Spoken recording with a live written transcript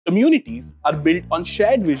Communities are built on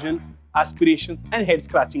shared vision, aspirations, and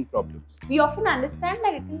head-scratching problems. We often understand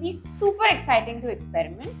that it can be super exciting to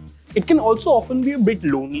experiment. It can also often be a bit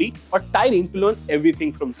lonely or tiring to learn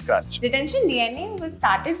everything from scratch. Retention DNA was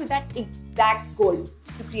started with that exact goal,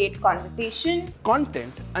 to create conversation,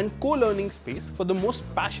 Content, and co-learning space for the most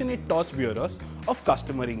passionate torchbearers of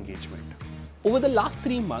customer engagement. Over the last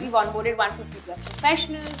 3 months, we've onboarded 150 plus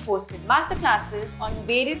professionals, hosted masterclasses on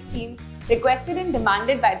various themes requested and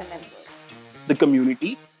demanded by the members. The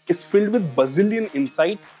community is filled with bazillion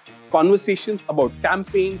insights, conversations about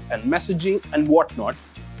campaigns and messaging and whatnot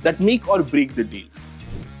that make or break the deal.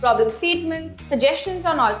 Problem statements, suggestions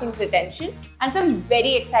on all things retention, and some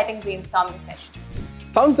very exciting brainstorming sessions.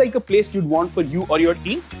 Sounds like a place you'd want for you or your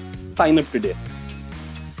team? Sign up today.